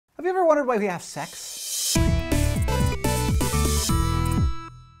Have you ever wondered why we have sex?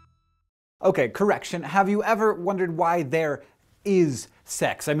 Okay, correction. Have you ever wondered why there is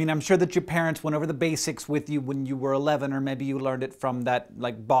sex? I mean, I'm sure that your parents went over the basics with you when you were 11, or maybe you learned it from that,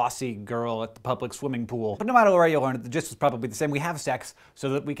 like, bossy girl at the public swimming pool. But no matter where you learned it, the gist is probably the same. We have sex so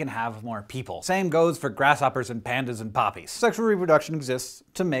that we can have more people. Same goes for grasshoppers and pandas and poppies. Sexual reproduction exists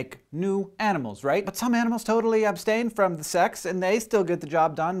to make new animals, right? But some animals totally abstain from the sex, and they still get the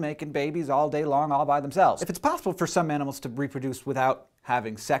job done making babies all day long all by themselves. If it's possible for some animals to reproduce without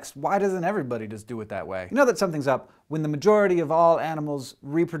having sex, why doesn't everybody just do it that way? You know that something's up when the majority of all animals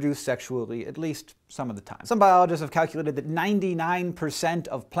reproduce sexually, at least some of the time. Some biologists have calculated that 99%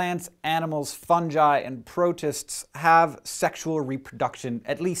 of plants, animals, fungi, and protists have sexual reproduction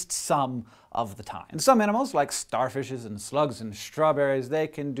at least some of the time. And some animals, like starfishes and slugs and strawberries, they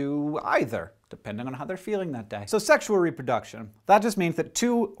can do either, depending on how they're feeling that day. So sexual reproduction, that just means that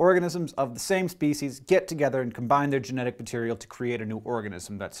two organisms of the same species get together and combine their genetic material to create a new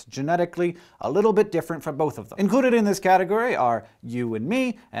organism that's genetically a little bit different from both of them. Included in this category are you and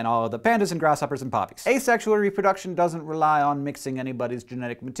me, and all of the pandas and grasshoppers and poppies. Asexual reproduction doesn't rely on mixing anybody's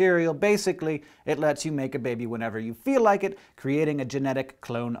genetic material. Basically, it lets you make a baby whenever you feel like it, creating a genetic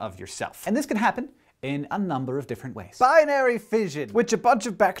clone of yourself. And this can happen in a number of different ways. Binary fission, which a bunch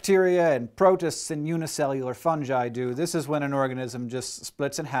of bacteria and protists and unicellular fungi do. This is when an organism just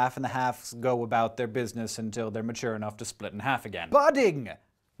splits in half and the halves go about their business until they're mature enough to split in half again. Budding,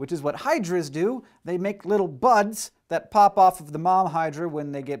 which is what hydras do. They make little buds that pop off of the mom hydra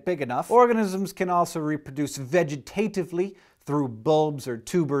when they get big enough. Organisms can also reproduce vegetatively through bulbs or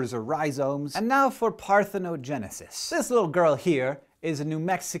tubers or rhizomes. And now for parthenogenesis. This little girl here is a New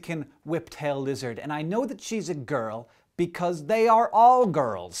Mexican whiptail lizard, and I know that she's a girl because they are all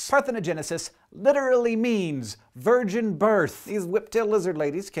girls. Parthenogenesis literally means virgin birth. These whiptail lizard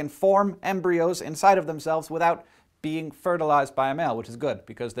ladies can form embryos inside of themselves without being fertilized by a male, which is good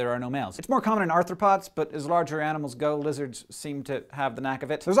because there are no males. It's more common in arthropods, but as larger animals go, lizards seem to have the knack of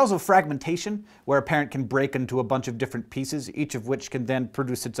it. There's also fragmentation, where a parent can break into a bunch of different pieces, each of which can then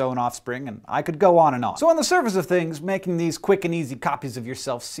produce its own offspring, and I could go on and on. So on the surface of things, making these quick and easy copies of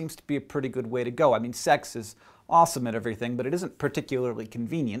yourself seems to be a pretty good way to go. I mean, sex is awesome at everything, but it isn't particularly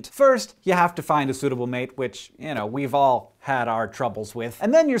convenient. First, you have to find a suitable mate, which, you know, we've all had our troubles with.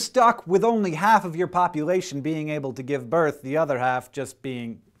 And then you're stuck with only half of your population being able to give birth, the other half just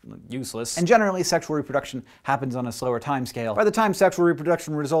being useless. And generally, sexual reproduction happens on a slower timescale. By the time sexual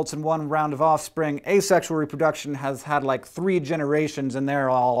reproduction results in one round of offspring, asexual reproduction has had like 3 generations, and they're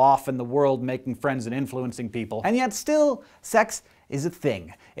all off in the world making friends and influencing people. And yet still, sex is a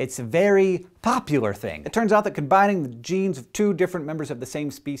thing. It's a very popular thing. It turns out that combining the genes of 2 different members of the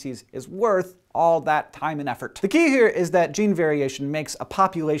same species is worth all that time and effort. The key here is that gene variation makes a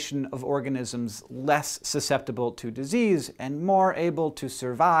population of organisms less susceptible to disease and more able to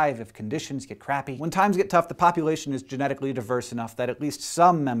survive if conditions get crappy. When times get tough, the population is genetically diverse enough that at least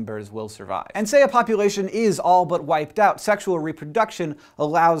some members will survive. And say a population is all but wiped out, sexual reproduction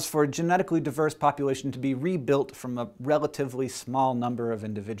allows for a genetically diverse population to be rebuilt from a relatively small number of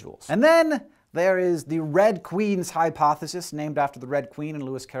individuals. And then there is the Red Queen's hypothesis, named after the Red Queen in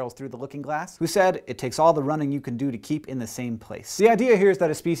Lewis Carroll's Through the Looking Glass, who said, "It takes all the running you can do to keep in the same place." The idea here is that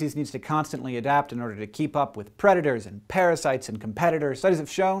a species needs to constantly adapt in order to keep up with predators and parasites and competitors. Studies have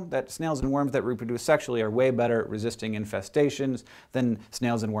shown that snails and worms that reproduce sexually are way better at resisting infestations than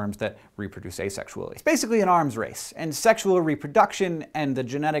snails and worms that reproduce asexually. It's basically an arms race, and sexual reproduction and the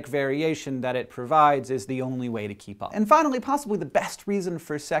genetic variation that it provides is the only way to keep up. And finally, possibly the best reason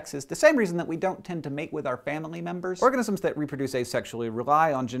for sex is the same reason that we don't tend to mate with our family members. Organisms that reproduce asexually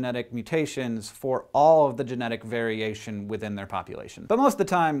rely on genetic mutations for all of the genetic variation within their population. But most of the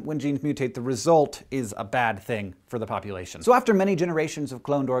time, when genes mutate, the result is a bad thing for the population. So after many generations of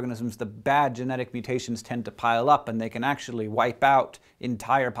cloned organisms, the bad genetic mutations tend to pile up, and they can actually wipe out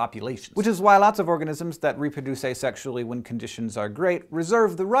entire populations. Which is why lots of organisms that reproduce asexually when conditions are great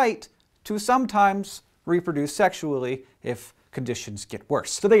reserve the right to sometimes reproduce sexually if conditions get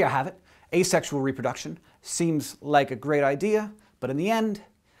worse. So there you have it. Asexual reproduction seems like a great idea, but in the end,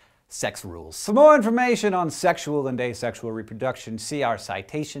 sex rules. For more information on sexual and asexual reproduction, see our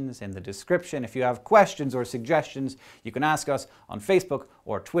citations in the description. If you have questions or suggestions, you can ask us on Facebook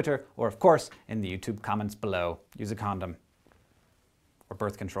or Twitter, or of course, in the YouTube comments below. Use a condom, or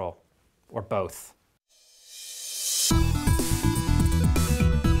birth control, or both.